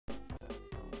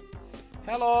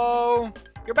Hello!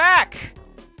 You're back!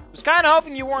 I was kind of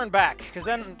hoping you weren't back, because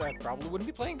then I probably wouldn't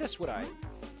be playing this, would I?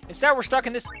 Instead, we're stuck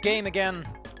in this game again.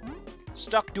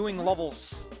 Stuck doing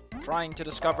levels. Trying to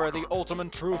discover the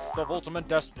ultimate truth of ultimate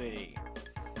destiny.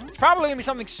 It's probably gonna be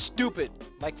something stupid,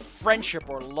 like friendship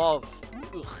or love.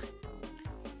 Ugh.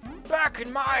 Back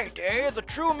in my day, the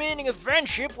true meaning of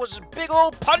friendship was a big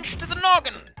old punch to the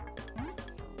noggin.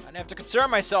 I didn't have to concern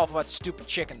myself about stupid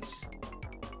chickens.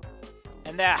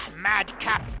 And their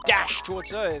madcap dash towards...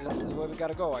 this is the way we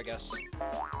gotta go, I guess.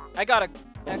 I got an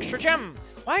extra gem.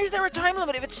 Why is there a time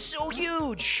limit if it's so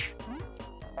huge?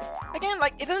 Again,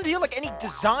 like, it doesn't feel like any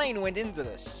design went into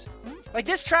this. Like,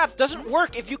 this trap doesn't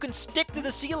work if you can stick to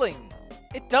the ceiling.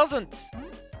 It doesn't.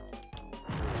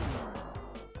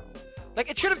 Like,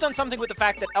 it should have done something with the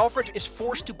fact that Alfred is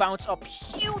forced to bounce up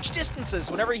huge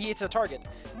distances whenever he hits a target.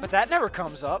 But that never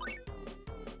comes up.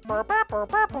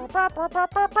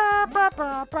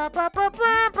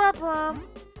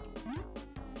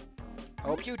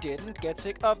 Hope you didn't get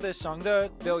sick of this song the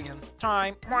billionth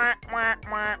time.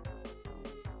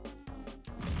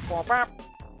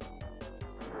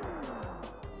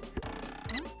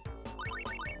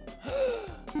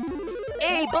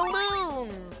 A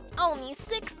balloon! Only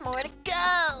 6 more to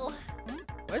go!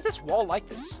 Why is this wall like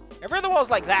this? Every other wall's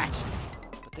like that.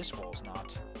 But this wall's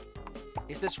not.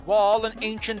 Is this wall an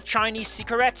ancient Chinese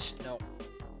secret? No.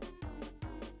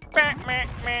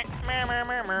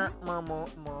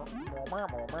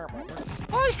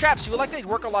 All these traps feel like they'd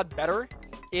work a lot better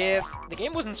if the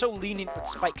game wasn't so lenient with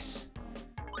spikes.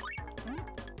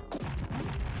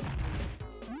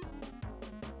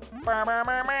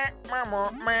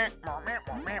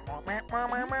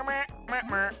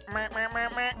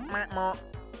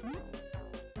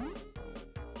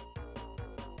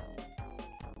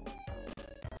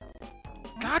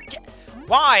 God damn.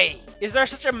 Why is there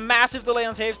such a massive delay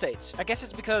on save states? I guess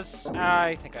it's because...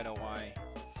 I think I know why.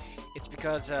 It's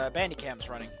because Bandicam's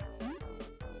running.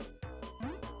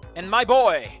 And my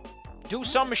boy, do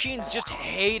some machines just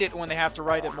hate it when they have to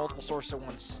write at multiple sources at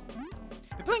once.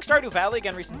 Been playing Stardew Valley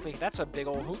again recently. That's a big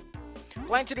old hoot.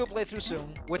 Plan to do a playthrough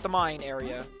soon with the mine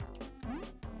area.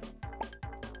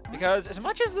 Because as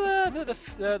much as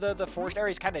the forest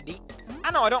area is kind of neat,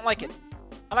 I don't know, I don't like it.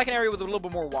 I like an area with a little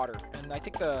bit more water, and I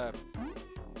think the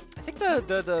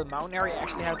mountain area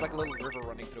actually has like a little river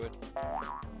running through it.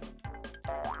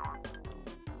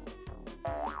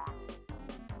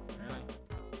 Really?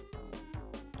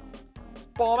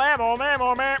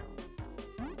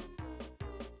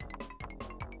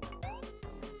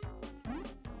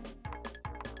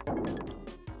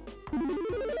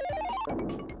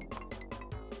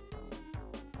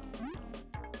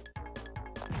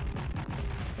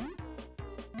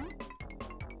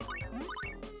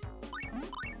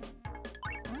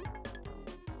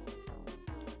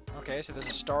 Okay, so there's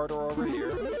a star door over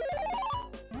here.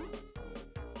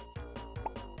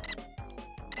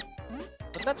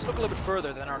 But let's look a little bit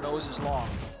further than our nose is long.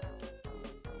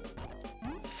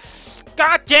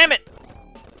 God damn it!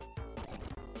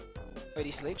 Wait,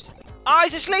 he sleeps? Ah,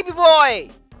 he's a sleepy boy!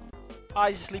 Ah,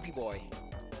 he's a sleepy boy.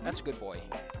 That's a good boy.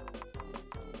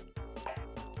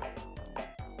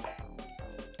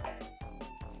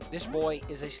 This boy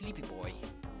is a sleepy boy.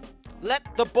 Let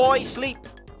the boy sleep!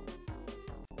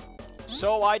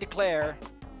 So I declare.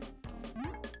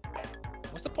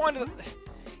 What's the point of the...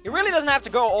 It really doesn't have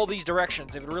to go all these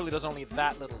directions if it really does only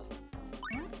that little.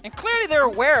 And clearly they're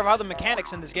aware of how the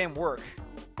mechanics in this game work.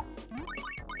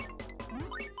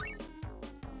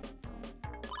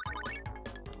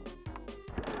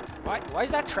 Why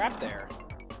is that trap there?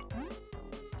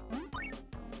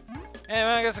 Anyway,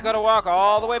 I guess I gotta walk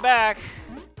all the way back.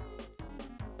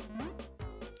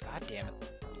 God damn it.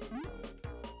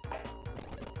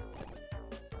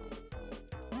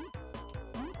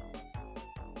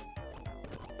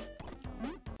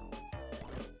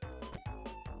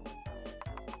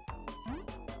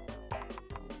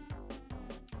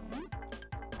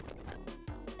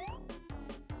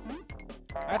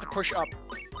 I have to push up.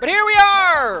 But here we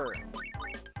are!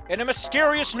 In a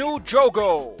mysterious new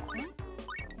Jogo.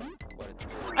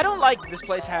 I don't like this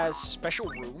place has special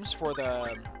rooms for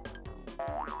the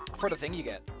thing you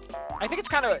get. I think it's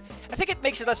kind of... I think it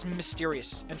makes it less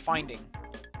mysterious and finding.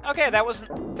 Okay, that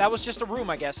was just a room,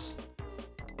 I guess.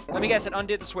 Let me guess, it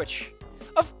undid the switch.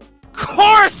 Of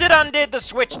course it undid the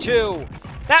switch, too!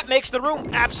 That makes the room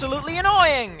absolutely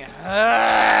annoying!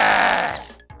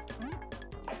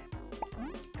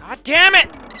 God damn it!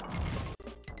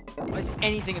 Why is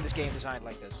anything in this game designed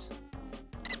like this?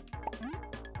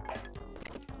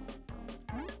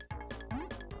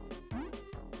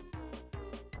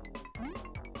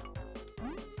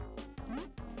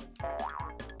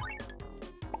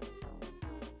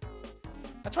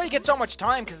 That's why you get so much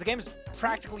time, because the game is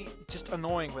practically just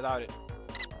annoying without it.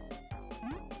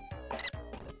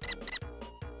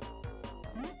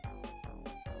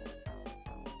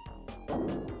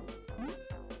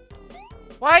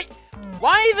 Why?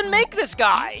 Why even make this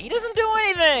guy? He doesn't do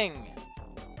anything!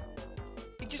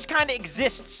 He just kind of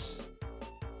exists.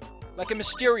 Like a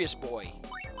mysterious boy.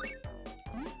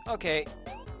 Okay.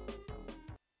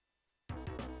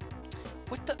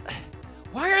 What the...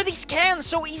 Why are these cans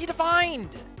so easy to find?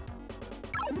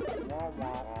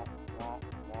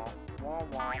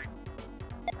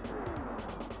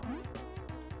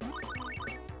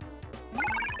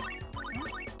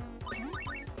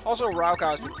 Also, Rauka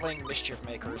has been playing Mischief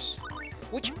Makers,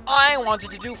 which I wanted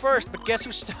to do first, but guess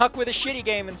who stuck with a shitty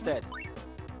game instead?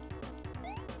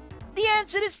 The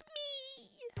answer is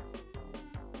me!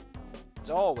 It's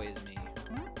always me.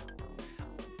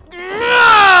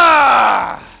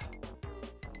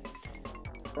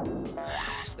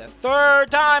 It's the third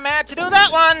time I had to do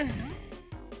that one!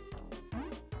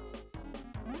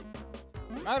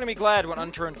 I'm not gonna be glad when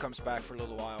Unturned comes back for a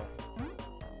little while.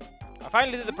 I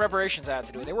finally did the preparations I had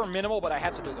to do. They were minimal, but I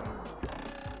had to do them.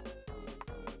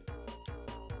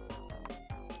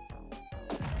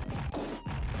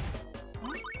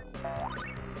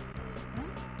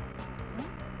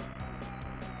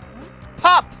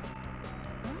 Pop!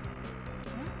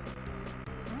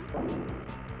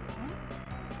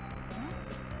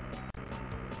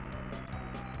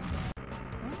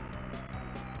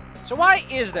 So why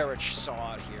is there a saw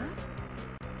out here?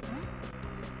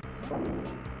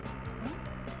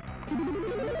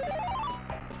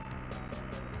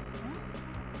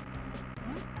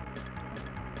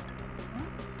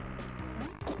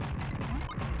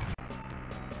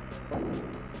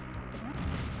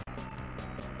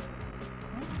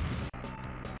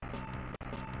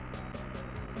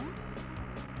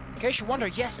 In case you wonder,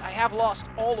 yes, I have lost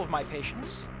all of my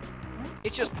patience.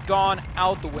 It's just gone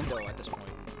out the window at this point.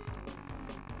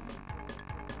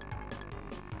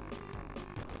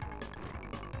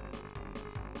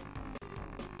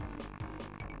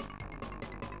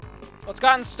 Well, it's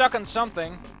gotten stuck on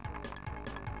something.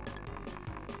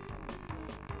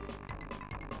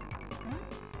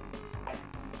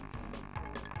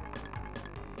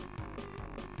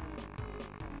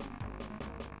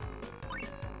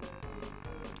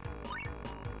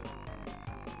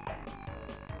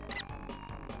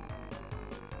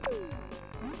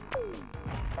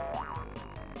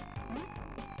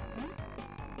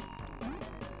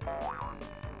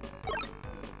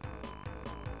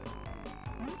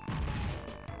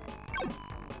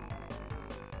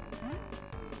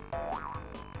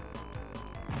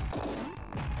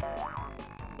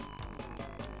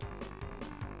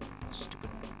 Stupid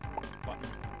button.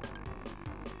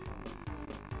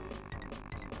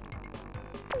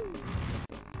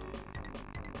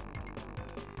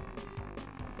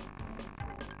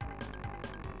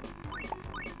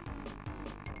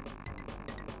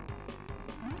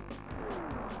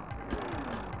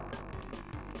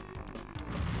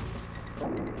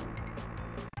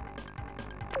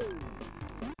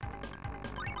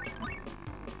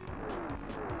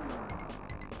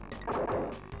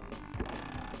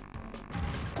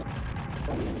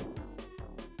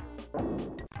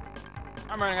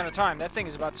 I'm running out of time. That thing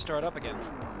is about to start up again.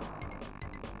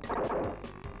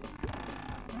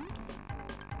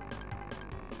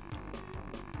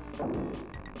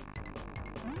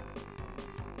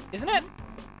 Isn't it?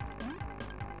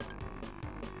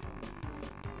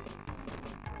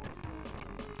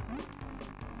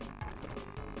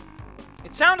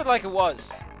 It sounded like it was.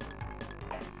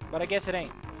 But I guess it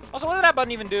ain't. Also, what did that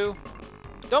button even do?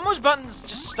 Don't most buttons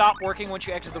just stop working once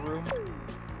you exit the room?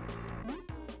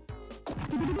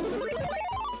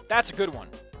 That's a good one.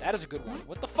 That is a good one.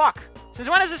 What the fuck? Since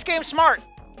when is this game smart?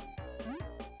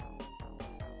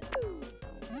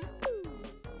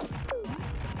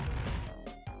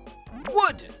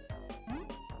 Wood!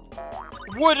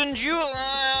 Wouldn't you?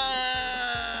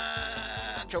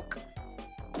 Joke.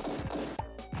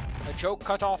 A joke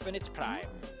cut off in its prime.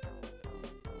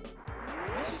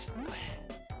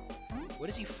 What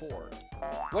is he for?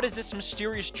 What is this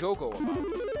mysterious Jogo about?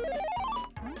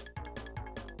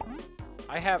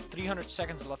 I have 300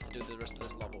 seconds left to do the rest of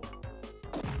this level.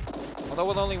 Although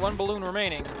with only one balloon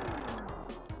remaining,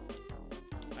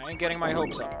 I ain't getting my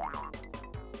hopes up.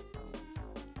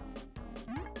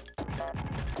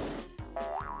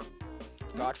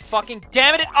 God fucking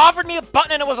damn it! It offered me a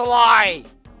button and it was a lie!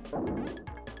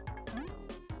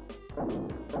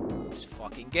 This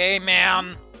fucking game,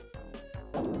 man!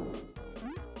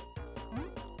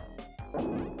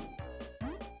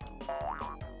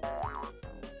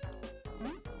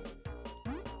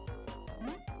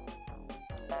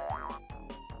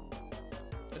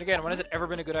 But again, when has it ever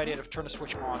been a good idea to turn the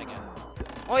switch on again?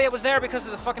 Oh yeah, it was there because of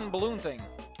the fucking balloon thing.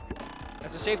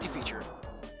 As a safety feature.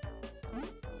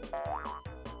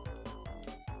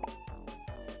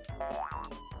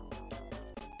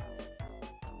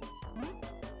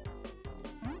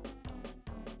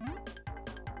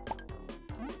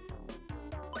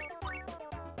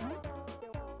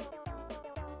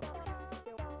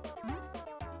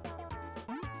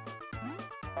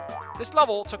 This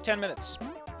level took 10 minutes.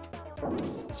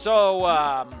 So,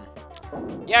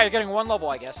 yeah, you're getting one level,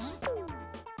 I guess.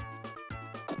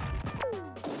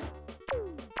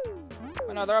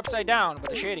 Oh no, they're upside down, but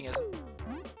the shading isn't.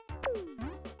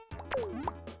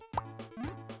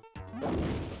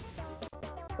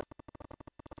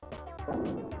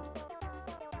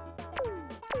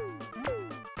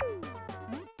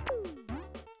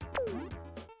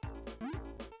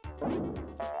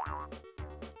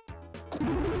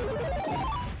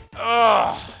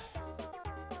 Ugh.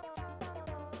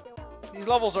 These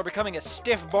levels are becoming a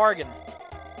stiff bargain.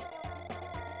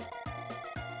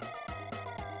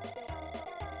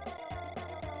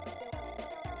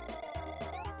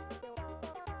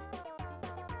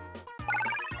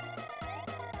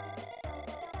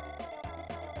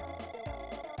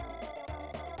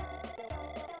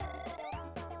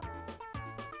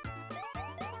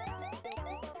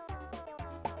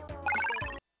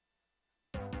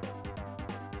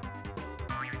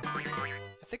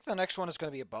 I think the next one is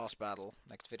going to be a boss battle,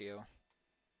 next video.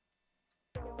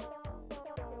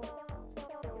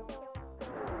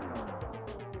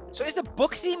 So is the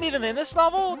book theme even in this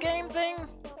level game thing?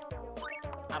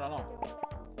 I don't know.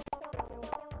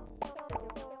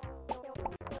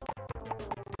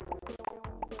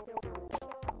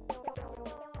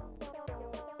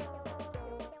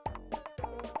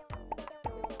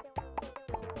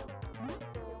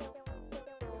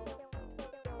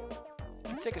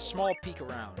 Let's take a small peek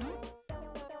around.